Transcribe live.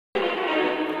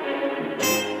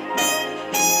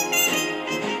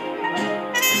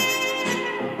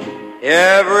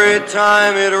Every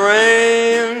time it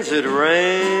rains,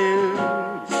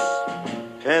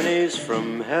 pennies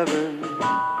from heaven.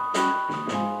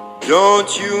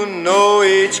 Don't you know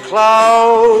each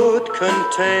cloud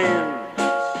contains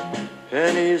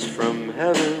pennies from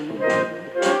heaven?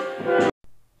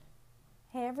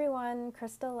 Hey everyone,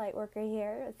 Crystal Lightworker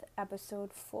here with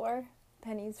episode 4,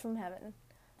 Pennies from Heaven.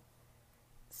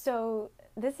 So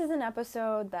this is an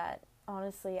episode that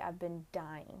honestly I've been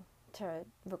dying to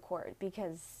record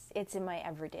because it's in my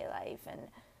everyday life,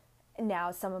 and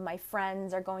now some of my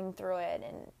friends are going through it,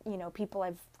 and people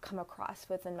I've come across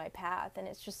with in my path, and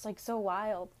it's just like so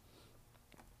wild.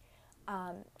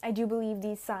 I do believe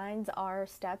these signs are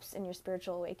steps in your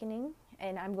spiritual awakening,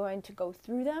 and I'm going to go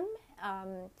through them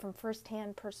from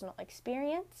firsthand personal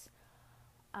experience.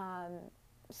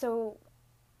 So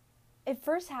it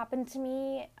first happened to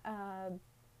me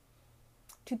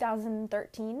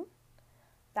 2013.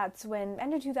 That's when,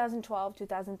 end of 2012,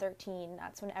 2013,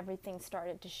 that's when everything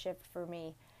started to shift for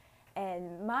me.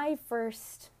 And my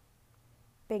first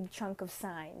big chunk of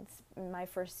signs, my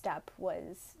first step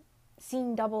was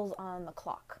seeing doubles on the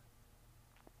clock.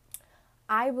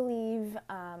 I believe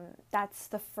that's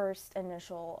the first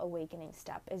initial awakening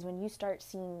step, is when you start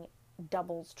seeing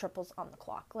doubles, triples on the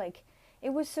clock. Like, it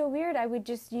was so weird. I would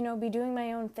just, be doing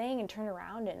my own thing and turn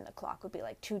around and the clock would be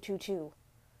like 222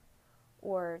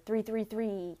 or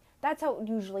 333. That's how it would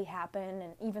usually happen.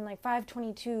 And even like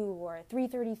 522 or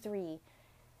 333.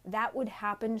 That would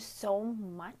happen so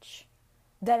much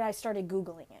that I started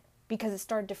Googling it because it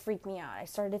started to freak me out. I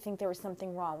started to think there was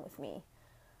something wrong with me.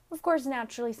 Of course,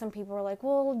 naturally, some people were like,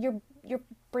 well, your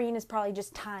brain is probably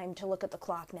just timed to look at the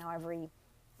clock now every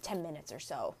 10 minutes or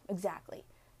so. Exactly.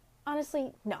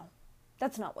 Honestly, no.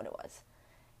 That's not what it was.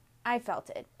 I felt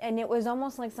it. And it was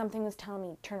almost like something was telling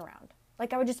me, turn around.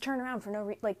 Like, I would just turn around for no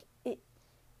reason. Like, it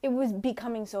was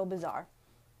becoming so bizarre.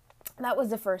 That was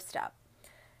the first step.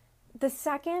 The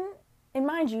second, and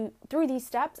mind you, through these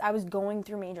steps, I was going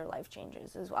through major life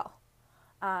changes as well.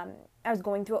 I was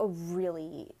going through a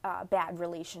really bad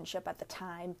relationship at the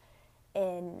time,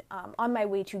 and on my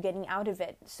way to getting out of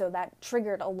it. So that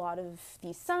triggered a lot of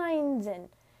these signs and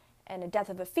a death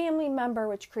of a family member,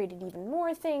 which created even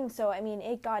more things. So,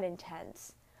 it got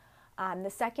intense. The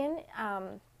second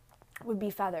would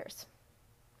be feathers.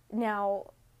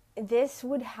 Now, this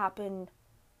would happen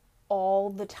all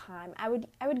the time. I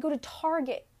would go to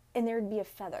Target, and there would be a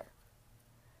feather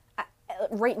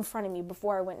right in front of me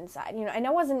before I went inside. And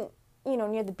I wasn't,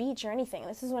 near the beach or anything.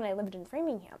 This is when I lived in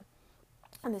Framingham,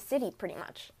 in the city, pretty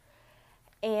much.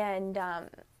 And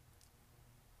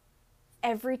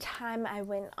every time I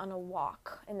went on a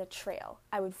walk in the trail,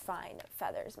 I would find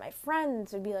feathers. My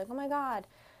friends would be like, oh my God.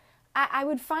 I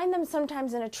would find them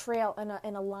sometimes in a trail,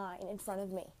 in a line in front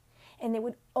of me. And they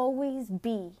would always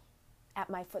be at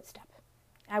my footstep.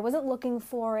 I wasn't looking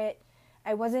for it.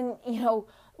 I wasn't,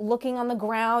 looking on the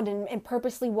ground and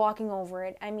purposely walking over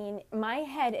it. My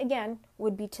head, again,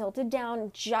 would be tilted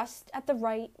down just at the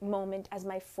right moment as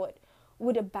my foot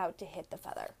would about to hit the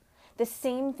feather. The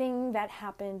same thing that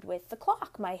happened with the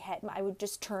clock. My head, I would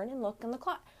just turn and look on the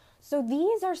clock. So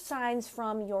these are signs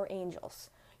from your angels,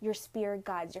 your spirit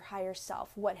guides, your higher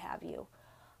self, what have you.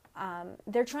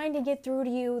 They're trying to get through to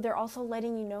you. They're also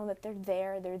letting you know that they're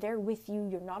there. They're there with you.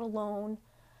 You're not alone.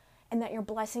 And that your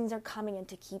blessings are coming, and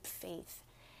to keep faith.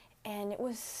 And it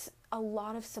was a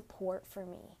lot of support for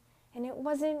me. And it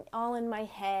wasn't all in my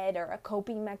head or a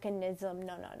coping mechanism.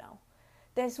 No.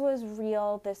 This was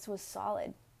real. This was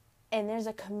solid. And there's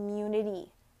a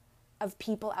community of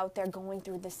people out there going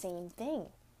through the same thing.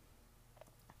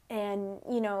 And,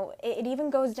 it even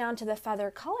goes down to the feather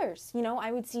colors.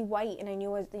 I would see white, and I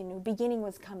knew the new beginning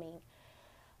was coming.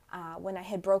 When I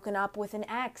had broken up with an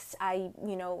ex,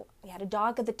 we had a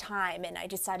dog at the time, and I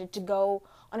decided to go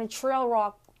on a trail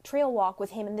walk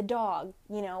with him and the dog,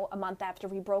 a month after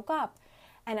we broke up.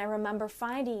 And I remember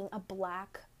finding a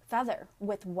black feather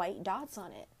with white dots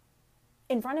on it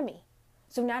in front of me.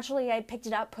 So naturally, I picked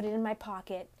it up, put it in my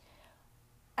pocket.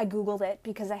 I Googled it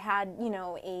because I had,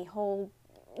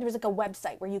 there was like a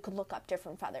website where you could look up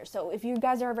different feathers. So if you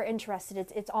guys are ever interested,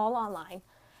 it's all online.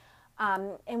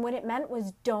 And what it meant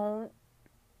was, don't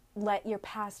let your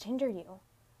past hinder you.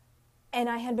 And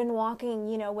I had been walking,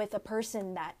 with a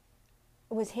person that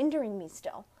was hindering me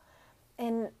still.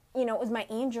 And, it was my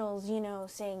angels,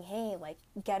 saying, hey, like,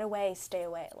 get away, stay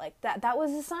away. Like, that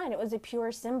was a sign. It was a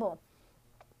pure symbol.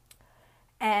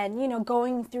 And,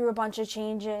 going through a bunch of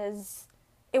changes,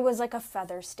 it was like a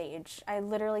feather stage. I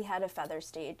literally had a feather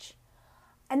stage.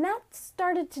 And that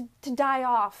started to die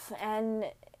off.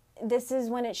 And this is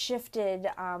when it shifted.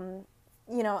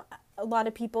 A lot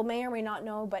of people may or may not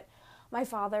know, but My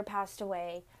father passed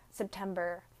away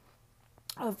September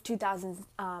of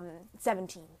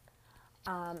 2017.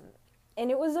 And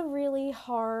it was a really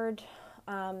hard,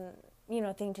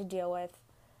 thing to deal with.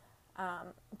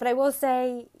 But I will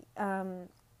say, I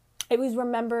always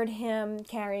remembered him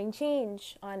carrying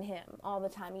change on him all the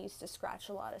time. He used to scratch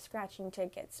a lot of scratching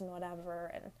tickets and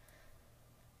whatever. And,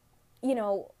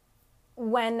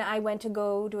 when I went to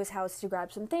go to his house to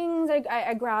grab some things,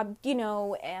 I grabbed,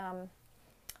 a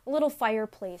little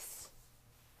fireplace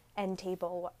end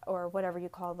table or whatever you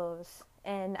call those.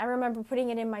 And I remember putting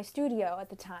it in my studio at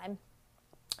the time.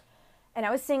 And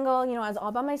I was single, I was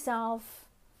all by myself,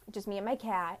 just me and my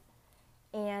cat.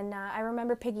 And I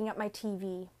remember picking up my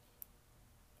TV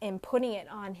and putting it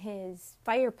on his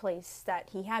fireplace that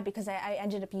he had, because I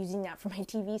ended up using that for my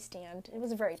TV stand. It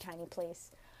was a very tiny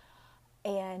place.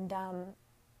 And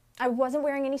I wasn't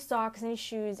wearing any socks, any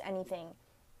shoes, anything.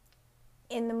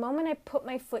 In the moment I put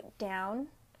my foot down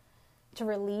to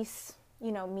release,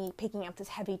 me picking up this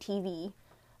heavy TV,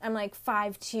 I'm like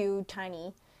 5'2",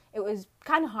 tiny. It was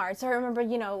kind of hard. So I remember,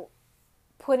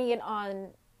 putting it on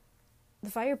the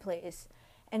fireplace.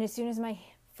 And as soon as my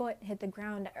foot hit the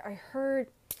ground, I heard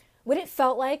what it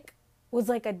felt like was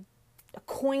like a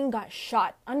coin got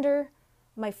shot under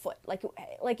my foot. Like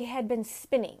it had been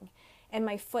spinning. And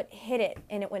my foot hit it,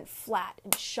 and it went flat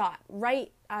and shot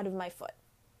right out of my foot.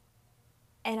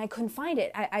 And I couldn't find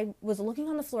it. I was looking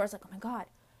on the floor. I was like, oh my God,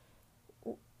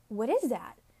 what is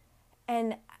that?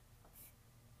 And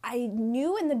I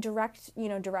knew in the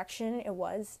direction it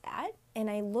was at. And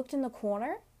I looked in the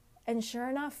corner, and sure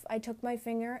enough, I took my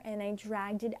finger and I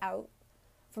dragged it out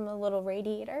from a little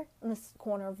radiator in this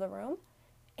corner of the room.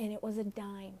 And it was a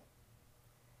dime.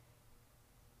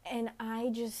 And I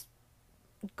just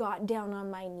got down on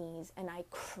my knees and I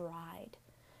cried.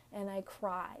 And I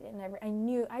cried, and I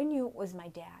knew it was my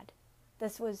dad.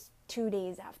 This was 2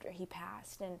 days after he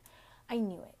passed, and I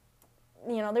knew it.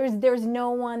 There was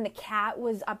no one. The cat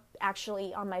was up,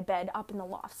 actually on my bed, up in the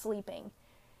loft sleeping.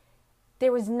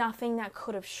 There was nothing that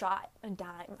could have shot a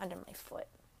dime under my foot.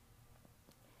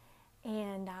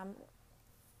 And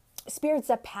spirits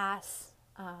that pass,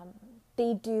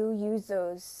 they do use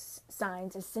those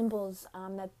signs as symbols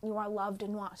that you are loved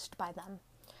and watched by them.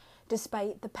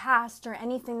 Despite the past or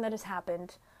anything that has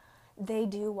happened, they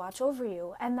do watch over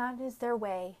you. And that is their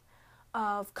way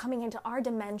of coming into our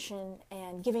dimension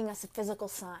and giving us a physical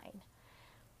sign.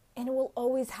 And it will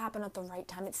always happen at the right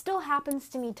time. It still happens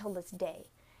to me till this day.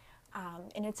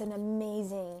 And it's an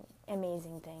amazing,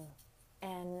 amazing thing.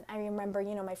 And I remember,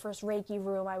 my first Reiki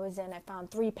room I was in, I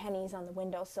found 3 pennies on the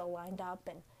windowsill lined up.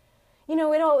 And,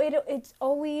 it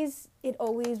always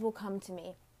will come to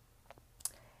me.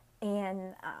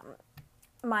 And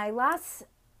my last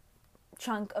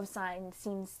chunk of signs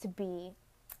seems to be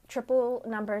triple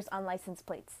numbers on license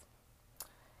plates.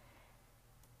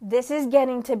 This is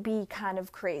getting to be kind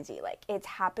of crazy. Like, it's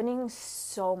happening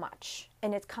so much.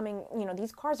 And it's coming,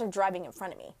 these cars are driving in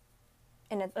front of me.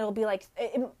 And it'll be like,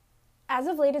 as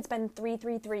of late, it's been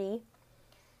 333,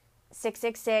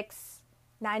 666,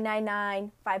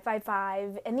 999,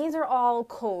 555. And these are all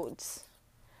codes.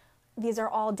 These are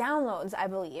all downloads, I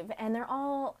believe, and they're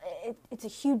all, it's a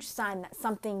huge sign that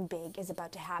something big is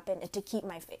about to happen, and to keep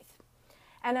my faith.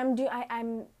 And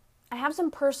I have some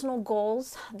personal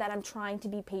goals that I'm trying to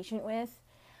be patient with,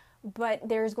 but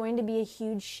there's going to be a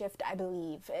huge shift, I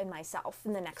believe, in myself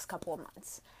in the next couple of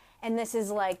months. And this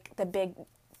is like the big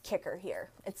kicker here.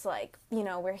 It's like,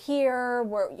 we're here,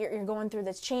 you're going through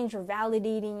this change, we're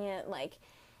validating it, like,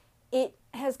 it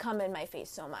has come in my face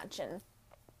so much. And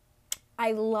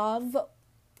I love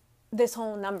this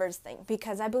whole numbers thing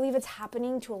because I believe it's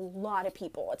happening to a lot of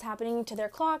people. It's happening to their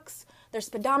clocks, their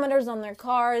speedometers on their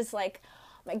cars. Like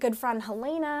my good friend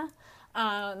Helena,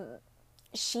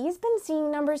 she's been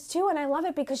seeing numbers too, and I love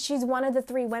it because she's one of the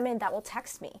 3 women that will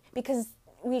text me because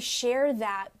we share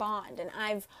that bond, and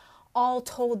I've all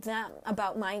told them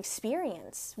about my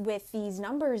experience with these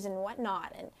numbers and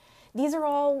whatnot. And these are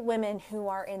all women who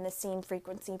are in the same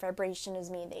frequency vibration as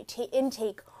me. They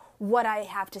intake what I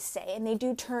have to say, and they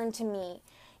do turn to me,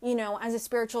 as a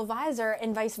spiritual advisor,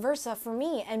 and vice versa for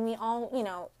me. And we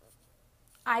all,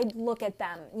 I look at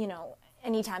them,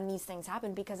 anytime these things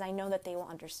happen because I know that they will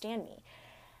understand me.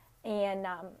 And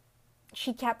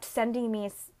she kept sending me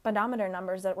speedometer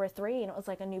numbers that were 3, and it was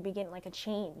like a new beginning, like a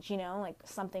change, like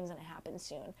something's going to happen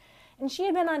soon. And she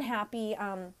had been unhappy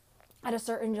at a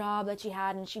certain job that she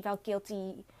had, and she felt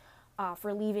guilty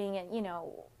for leaving, and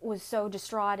was so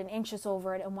distraught and anxious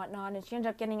over it and whatnot. And she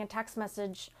ended up getting a text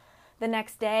message the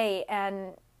next day,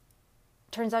 and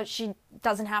turns out she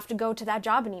doesn't have to go to that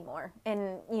job anymore.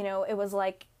 And it was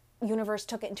like universe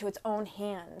took it into its own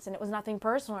hands, and it was nothing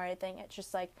personal or anything. It's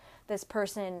just like this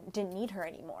person didn't need her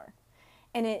anymore.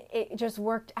 And it just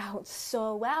worked out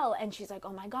so well. And she's like,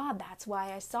 oh my God, that's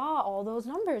why I saw all those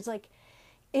numbers. Like,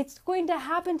 it's going to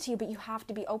happen to you, but you have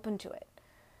to be open to it.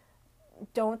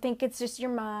 Don't think it's just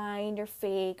your mind or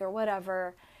fake or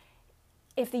whatever.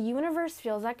 If the universe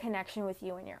feels that connection with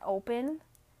you and you're open,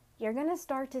 you're going to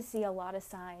start to see a lot of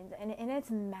signs. And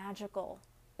it's magical.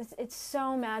 It's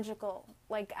so magical.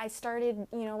 Like, I started,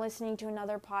 listening to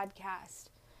another podcast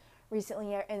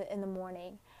recently in the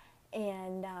morning.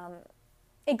 And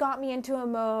it got me into a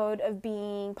mode of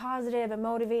being positive and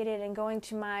motivated and going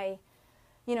to my,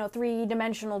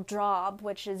 3-dimensional job,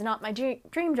 which is not my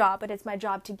dream job, but it's my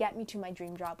job to get me to my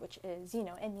dream job, which is, in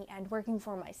the end, working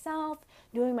for myself,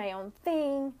 doing my own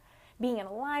thing, being in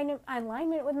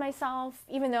alignment with myself.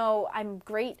 Even though I'm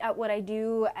great at what I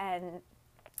do and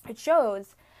it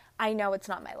shows, I know it's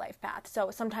not my life path. So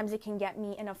sometimes it can get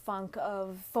me in a funk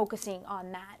of focusing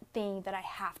on that thing that I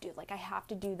have to. Like, I have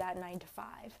to do that 9 to 5.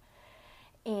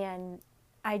 And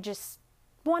I just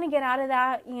want to get out of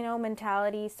that,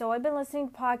 mentality. So I've been listening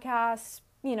to podcasts,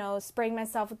 spraying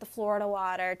myself with the Florida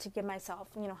water to give myself,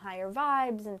 higher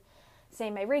vibes and say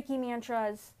my Reiki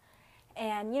mantras.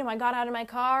 And, I got out of my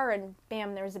car and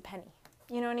bam, there was a penny.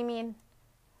 You know what I mean?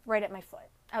 Right at my foot,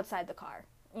 outside the car.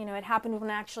 It happened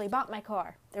when I actually bought my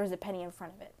car. There was a penny in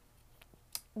front of it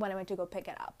when I went to go pick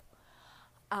it up.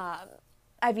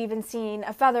 I've even seen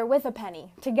a feather with a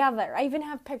penny together. I even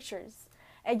have pictures.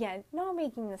 Again, not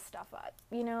making this stuff up,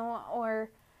 or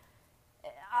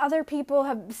other people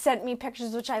have sent me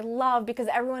pictures, which I love because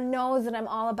everyone knows that I'm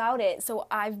all about it. So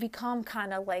I've become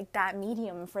kind of like that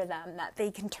medium for them that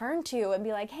they can turn to and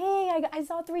be like, hey, I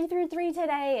saw 333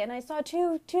 today and I saw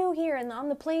 2 here and on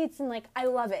the plates. And like, I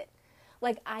love it.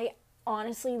 Like, I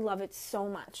honestly love it so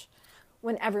much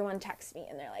when everyone texts me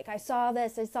and they're like, I saw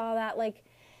this, I saw that. Like,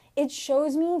 it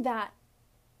shows me that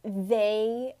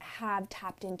they have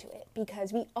tapped into it,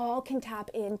 because we all can tap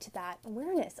into that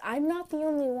awareness. I'm not the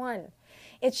only one.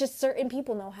 It's just certain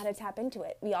people know how to tap into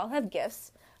it. We all have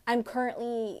gifts. I'm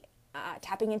currently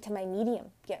tapping into my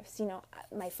medium gifts.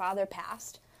 My father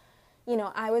passed.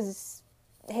 I was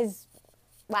his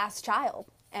last child.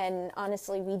 And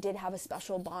honestly, we did have a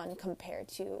special bond compared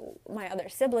to my other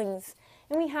siblings.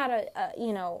 And we had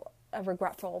a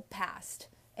regretful past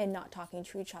and not talking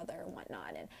to each other and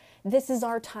whatnot. And this is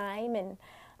our time. And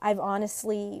I've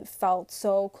honestly felt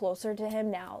so closer to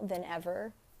him now than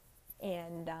ever.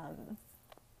 And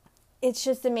it's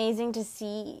just amazing to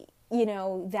see,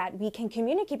 that we can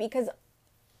communicate, because,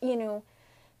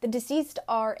 the deceased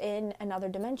are in another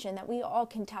dimension that we all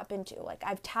can tap into. Like,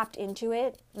 I've tapped into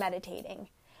it meditating.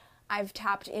 I've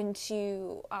tapped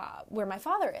into where my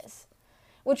father is,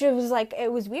 which it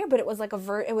was weird, but it was like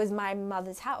it was my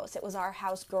mother's house. It was our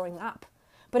house growing up.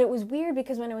 But it was weird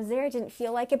because when I was there, it didn't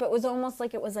feel like it, but it was almost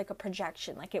like it was like a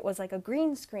projection. Like, it was like a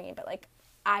green screen, but like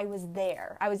I was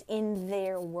there. I was in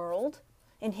their world,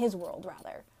 in his world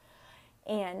rather.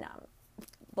 And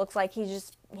looks like he's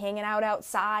just hanging out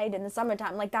outside in the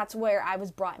summertime. Like, that's where I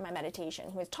was brought in my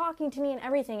meditation. He was talking to me and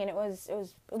everything, and it was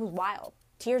wild.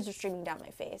 Tears are streaming down my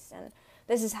face, and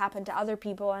this has happened to other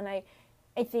people, and I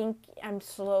think I'm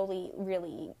slowly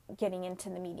really getting into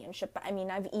the mediumship. But I mean,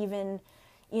 I've even,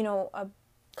 a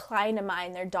client of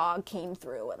mine, their dog came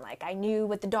through, and like, I knew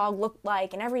what the dog looked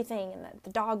like and everything, and that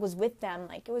the dog was with them.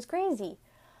 Like, it was crazy,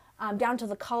 down to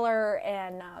the color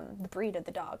and the breed of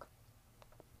the dog.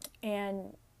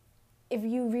 And if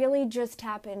you really just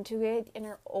tap into it and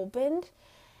are opened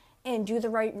and do the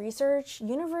right research,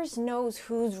 universe knows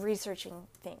who's researching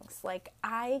things. Like,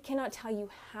 I cannot tell you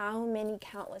how many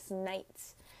countless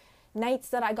nights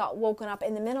that I got woken up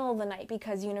in the middle of the night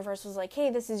because universe was like, hey,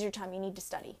 this is your time, you need to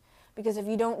study. Because if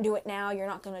you don't do it now, you're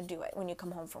not going to do it when you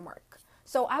come home from work.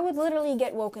 So I would literally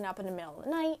get woken up in the middle of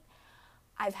the night.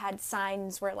 I've had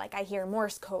signs where, like, I hear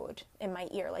Morse code in my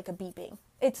ear, like a beeping.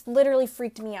 It's literally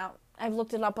freaked me out. I've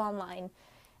looked it up online.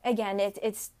 Again,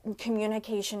 it's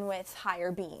communication with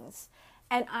higher beings.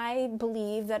 And I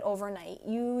believe that overnight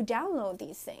you download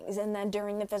these things. And then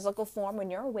during the physical form,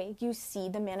 when you're awake, you see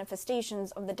the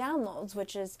manifestations of the downloads,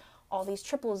 which is all these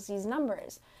triples, these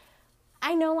numbers.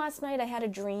 I know last night I had a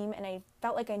dream and I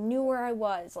felt like I knew where I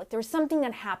was. Like, there was something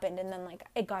that happened and then, like,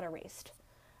 it got erased.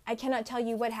 I cannot tell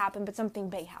you what happened, but something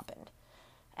big happened.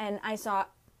 And I saw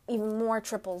even more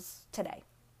triples today.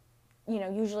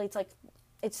 Usually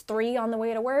it's 3 on the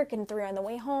way to work and 3 on the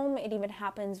way home. It even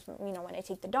happens, when I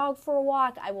take the dog for a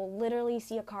walk, I will literally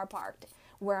see a car parked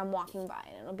where I'm walking by,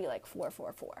 and it'll be like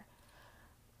 444.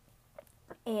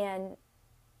 And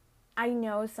I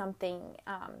know something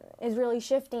is really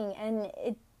shifting, and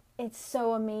it's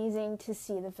so amazing to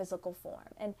see the physical form.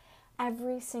 And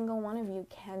every single one of you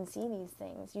can see these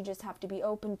things. You just have to be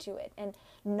open to it and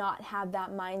not have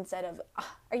that mindset of,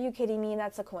 are you kidding me?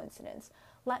 That's a coincidence.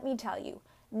 Let me tell you,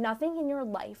 nothing in your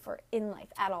life or in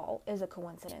life at all is a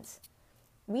coincidence.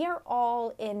 We are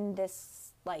all in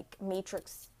this like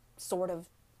matrix sort of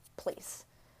place.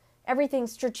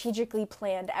 Everything's strategically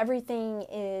planned. Everything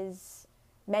is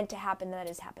meant to happen that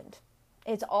has happened.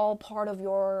 It's all part of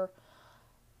your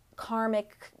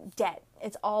karmic debt.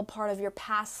 It's all part of your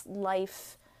past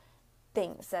life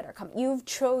things that are coming. You've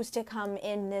chose to come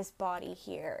in this body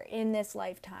here, in this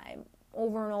lifetime,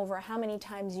 over and over, how many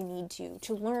times you need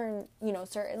to learn,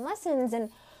 certain lessons.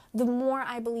 And the more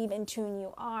I believe in tune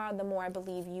you are, the more I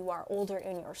believe you are older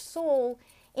in your soul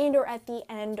and or at the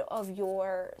end of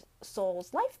your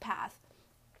soul's life path.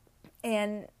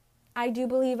 And I do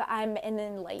believe I'm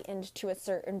enlightened to a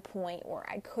certain point, or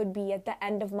I could be at the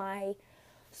end of my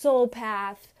soul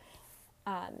path,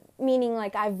 meaning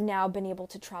like I've now been able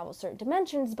to travel certain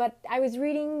dimensions. But I was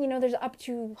reading, there's up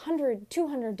to 100,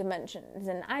 200 dimensions,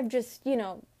 and I've just,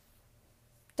 done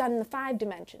the 5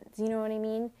 dimensions, you know what I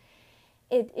mean?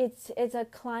 It's a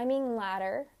climbing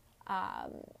ladder.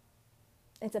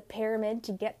 It's a pyramid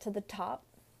to get to the top.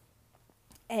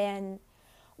 And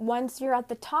once you're at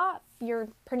the top, you're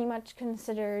pretty much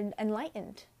considered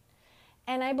enlightened.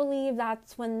 And I believe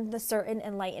that's when the certain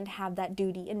enlightened have that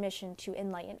duty and mission to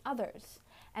enlighten others.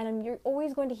 And you're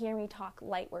always going to hear me talk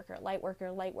light worker, light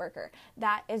worker, light worker.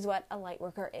 That is what a light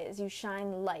worker is. You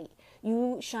shine light.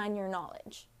 You shine your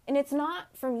knowledge. And it's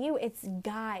not from you, it's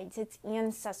guides, it's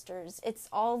ancestors, it's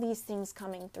all these things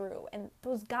coming through. And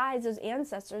those guides, those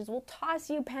ancestors will toss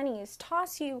you pennies,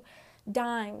 toss you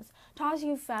dimes, toss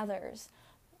you feathers,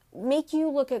 make you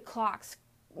look at clocks,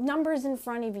 numbers in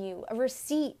front of you, a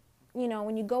receipt,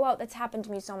 when you go out. That's happened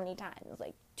to me so many times,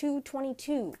 like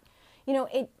 222.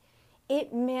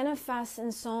 It manifests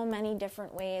in so many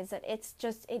different ways that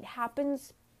it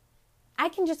happens. I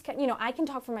can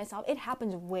talk for myself. It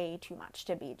happens way too much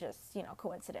to be just,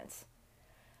 coincidence.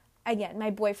 Again, my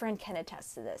boyfriend can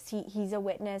attest to this. He's a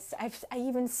witness. I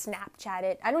even Snapchat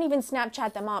it. I don't even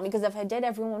Snapchat them all, because if I did,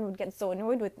 everyone would get so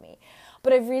annoyed with me.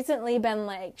 But I've recently been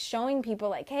like showing people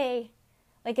like, hey,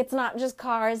 like it's not just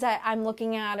cars that I'm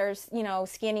looking at or,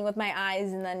 scanning with my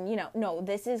eyes and then, no,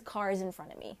 this is cars in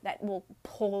front of me that will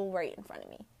pull right in front of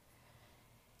me.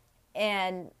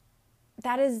 And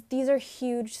these are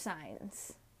huge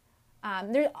signs.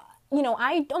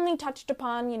 I only touched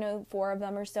upon, 4 of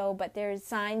them or so, but there's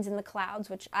signs in the clouds,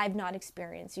 which I've not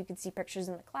experienced. You can see pictures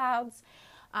in the clouds.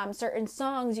 Certain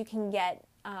songs you can get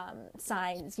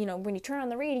signs, when you turn on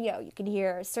the radio, you can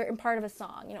hear a certain part of a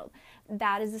song,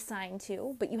 that is a sign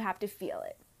too, but you have to feel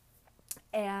it.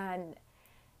 And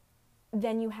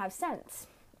then you have scents.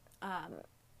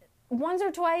 Once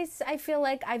or twice, I feel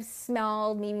like I've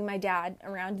smelled maybe my dad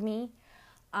around me.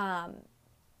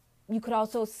 You could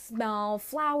also smell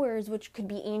flowers, which could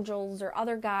be angels or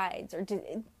other guides, or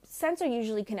scents are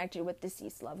usually connected with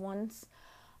deceased loved ones.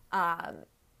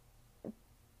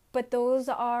 But those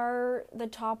are the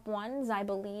top ones, I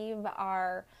believe,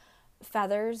 are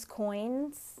feathers,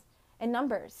 coins, and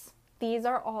numbers. These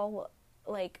are all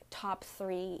like top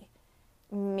 3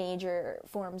 major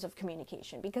forms of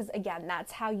communication, because again,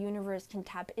 that's how universe can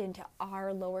tap into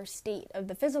our lower state of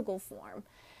the physical form.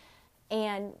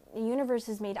 And the universe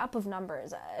is made up of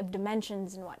numbers, of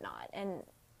dimensions and whatnot, and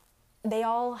they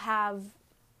all have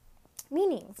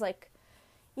meanings. Like,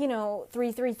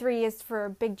 333 is for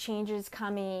big changes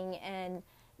coming, and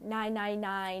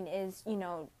 999 is,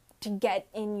 to get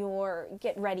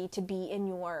ready to be in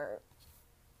your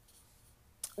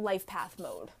life path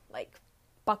mode. Like,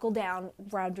 buckle down,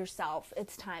 ground yourself,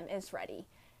 it's time, it's ready.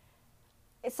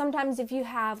 Sometimes if you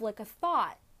have like a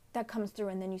thought that comes through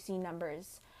and then you see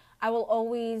numbers, I will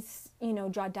always,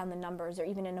 jot down the numbers, or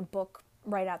even in a book,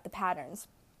 write out the patterns.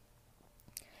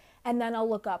 And then I'll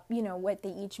look up, what they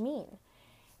each mean.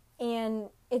 And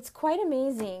it's quite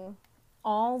amazing,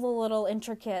 all the little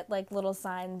intricate, little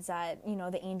signs that,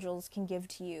 the angels can give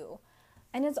to you.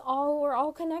 And we're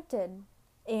all connected.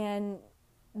 And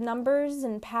numbers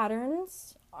and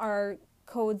patterns are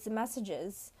codes and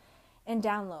messages and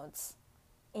downloads.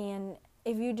 And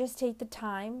if you just take the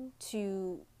time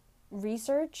to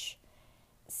research,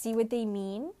 see what they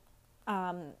mean,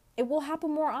 it will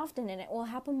happen more often. And it will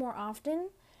happen more often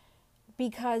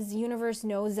because the universe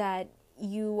knows that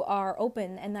you are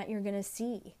open and that you're going to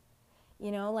see.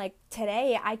 Like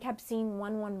today, I kept seeing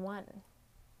 111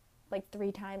 like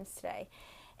 3 times today.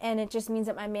 And it just means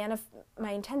that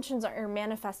my intentions are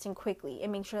manifesting quickly,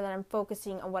 and make sure that I'm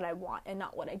focusing on what I want and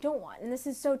not what I don't want. And this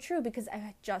is so true, because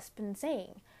I've just been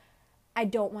saying, I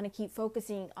don't want to keep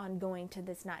focusing on going to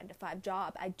this 9 to 5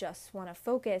 job. I just want to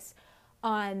focus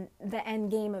on the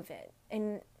end game of it.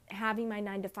 And having my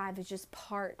 9 to 5 is just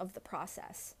part of the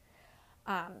process.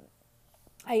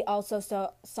 I also saw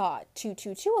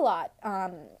 222 a lot.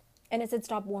 And it said,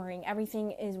 stop worrying.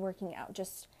 Everything is working out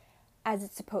just as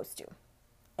it's supposed to.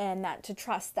 And that to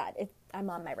trust that I'm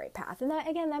on my right path. And that,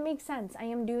 again, that makes sense. I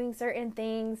am doing certain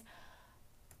things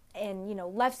and,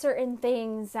 left certain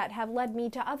things that have led me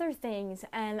to other things.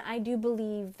 And I do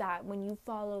believe that when you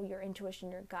follow your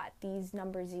intuition, your gut, these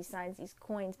numbers, these signs, these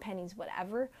coins, pennies,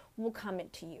 whatever, will come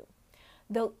into you.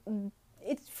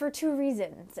 It's for 2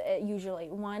 reasons, usually.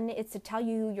 1, it's to tell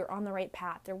you you're on the right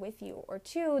path, they're with you. Or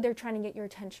 2, they're trying to get your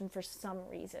attention for some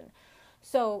reason.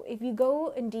 So if you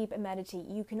go in deep and meditate,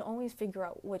 you can always figure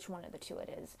out which one of the 2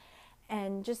 it is.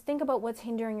 And just think about what's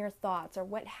hindering your thoughts, or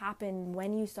what happened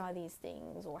when you saw these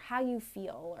things, or how you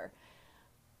feel, or,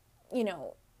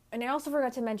 And I also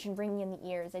forgot to mention ringing in the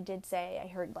ears. I did say I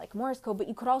heard like Morse code, but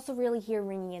you could also really hear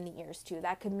ringing in the ears too.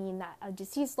 That could mean that a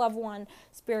deceased loved one,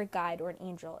 spirit guide, or an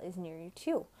angel is near you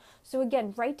too. So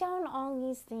again, write down all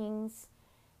these things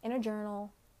in a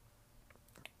journal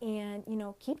and,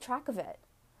 keep track of it.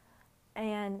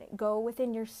 And go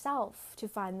within yourself to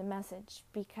find the message,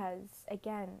 because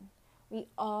again, we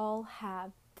all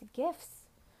have the gifts.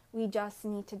 We just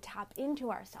need to tap into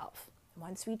ourselves.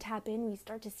 Once we tap in, we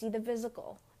start to see the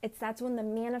physical. That's when the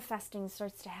manifesting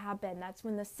starts to happen. That's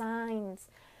when the signs,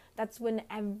 that's when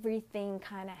everything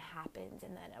kind of happens,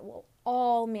 and then it will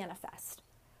all manifest.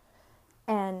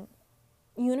 And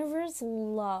universe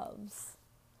loves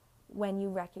when you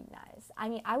recognize.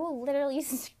 I will literally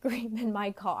scream in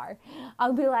my car.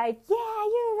 I'll be like, yeah,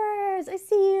 universe, I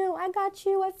see you, I got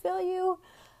you, I feel you.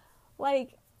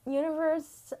 Like,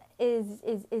 universe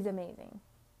is amazing.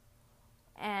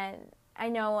 And I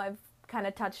know I've kind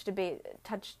of touched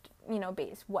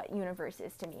base what universe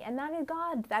is to me. And that is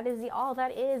God. That is all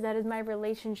that is. That is my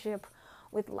relationship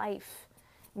with life.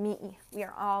 Me. We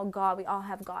are all God. We all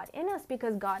have God in us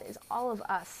because God is all of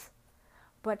us.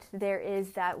 But there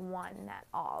is that one, that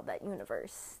all, that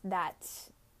universe, that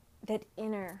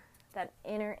inner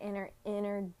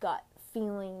gut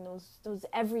feeling, those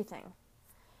everything.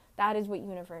 That is what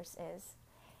universe is.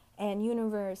 And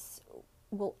universe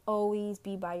will always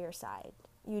be by your side.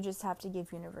 You just have to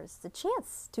give universe the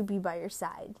chance to be by your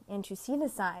side and to see the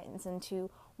signs and to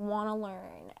want to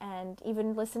learn. And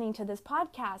even listening to this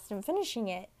podcast and finishing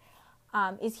it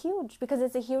is huge, because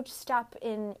it's a huge step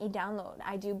in a download.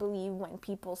 I do believe when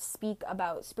people speak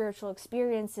about spiritual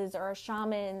experiences or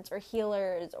shamans or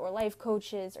healers or life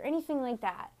coaches or anything like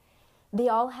that, they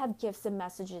all have gifts and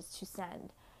messages to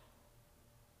send.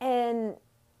 And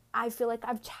I feel like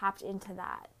I've tapped into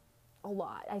that a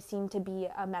lot. I seem to be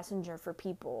a messenger for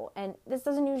people. And this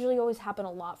doesn't usually always happen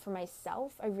a lot for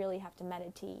myself. I really have to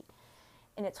meditate.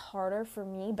 And it's harder for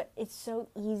me, but it's so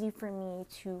easy for me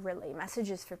to relay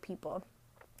messages for people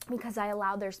because I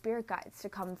allow their spirit guides to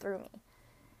come through me.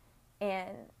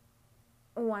 And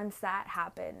once that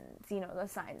happens, the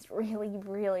signs really,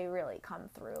 really, really come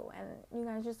through. And you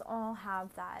guys just all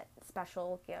have that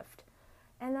special gift.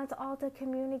 And that's all to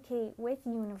communicate with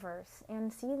universe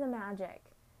and see the magic.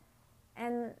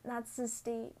 And that's the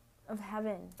state of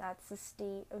heaven. That's the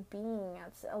state of being.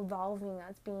 That's evolving.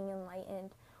 That's being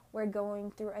enlightened. We're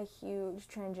going through a huge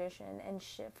transition and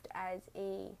shift as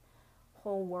a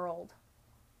whole world,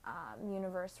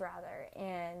 universe rather.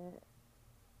 And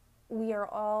we are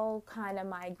all kind of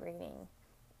migrating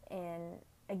and,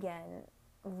 again,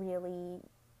 really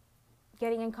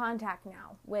getting in contact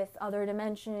now with other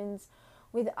dimensions,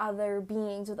 with other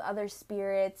beings, with other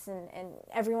spirits, and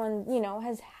everyone,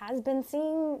 has been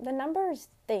seeing the numbers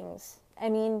things.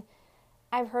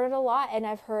 I've heard it a lot, and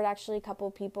I've heard actually a couple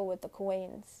of people with the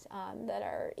coins that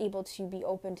are able to be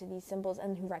open to these symbols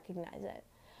and who recognize it.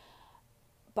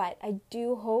 But I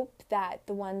do hope that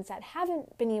the ones that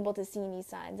haven't been able to see these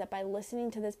signs, that by listening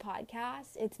to this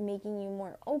podcast, it's making you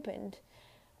more open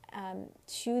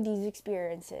to these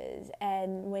experiences.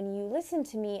 And when you listen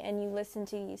to me and you listen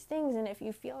to these things, and if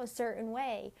you feel a certain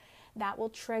way, that will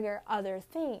trigger other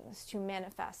things to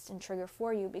manifest and trigger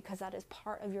for you, because that is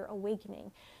part of your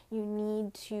awakening. You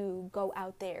need to go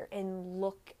out there and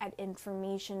look at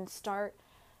information, start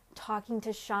talking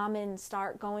to shamans,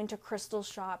 start going to crystal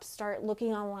shops, start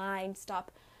looking online,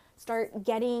 start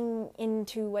getting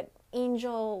into what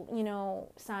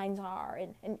angel, signs are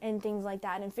and things like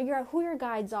that, and figure out who your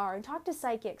guides are, and talk to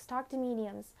psychics, talk to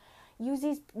mediums. Use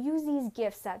these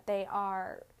gifts that they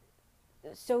are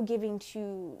so giving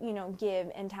to,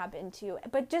 give and tap into.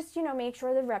 But just, make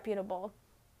sure they're reputable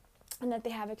and that they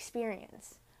have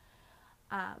experience.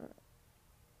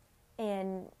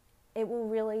 and it will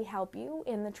really help you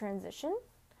in the transition.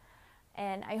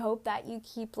 And I hope that you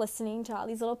keep listening to all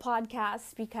these little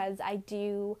podcasts, because I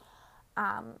do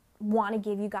want to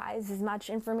give you guys as much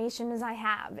information as I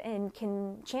have and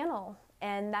can channel,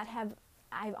 and that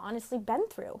I've honestly been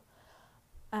through.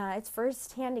 It's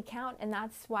first-hand account, and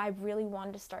that's why I really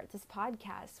wanted to start this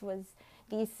podcast, was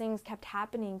these things kept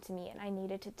happening to me, and I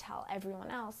needed to tell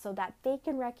everyone else so that they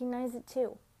can recognize it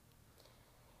too.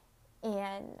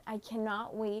 And I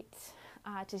cannot wait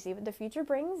to see what the future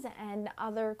brings, and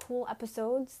other cool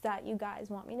episodes that you guys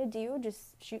want me to do.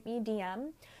 Just shoot me a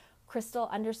DM,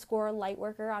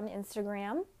 Crystal_Lightworker on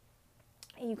Instagram.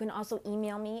 You can also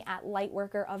email me at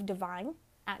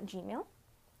lightworkerofdivine@gmail.com.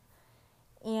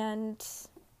 And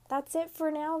that's it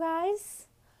for now, guys.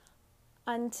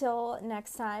 Until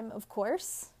next time, of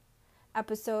course,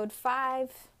 episode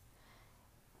 5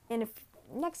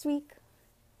 next week.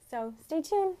 So stay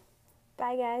tuned.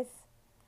 Bye, guys.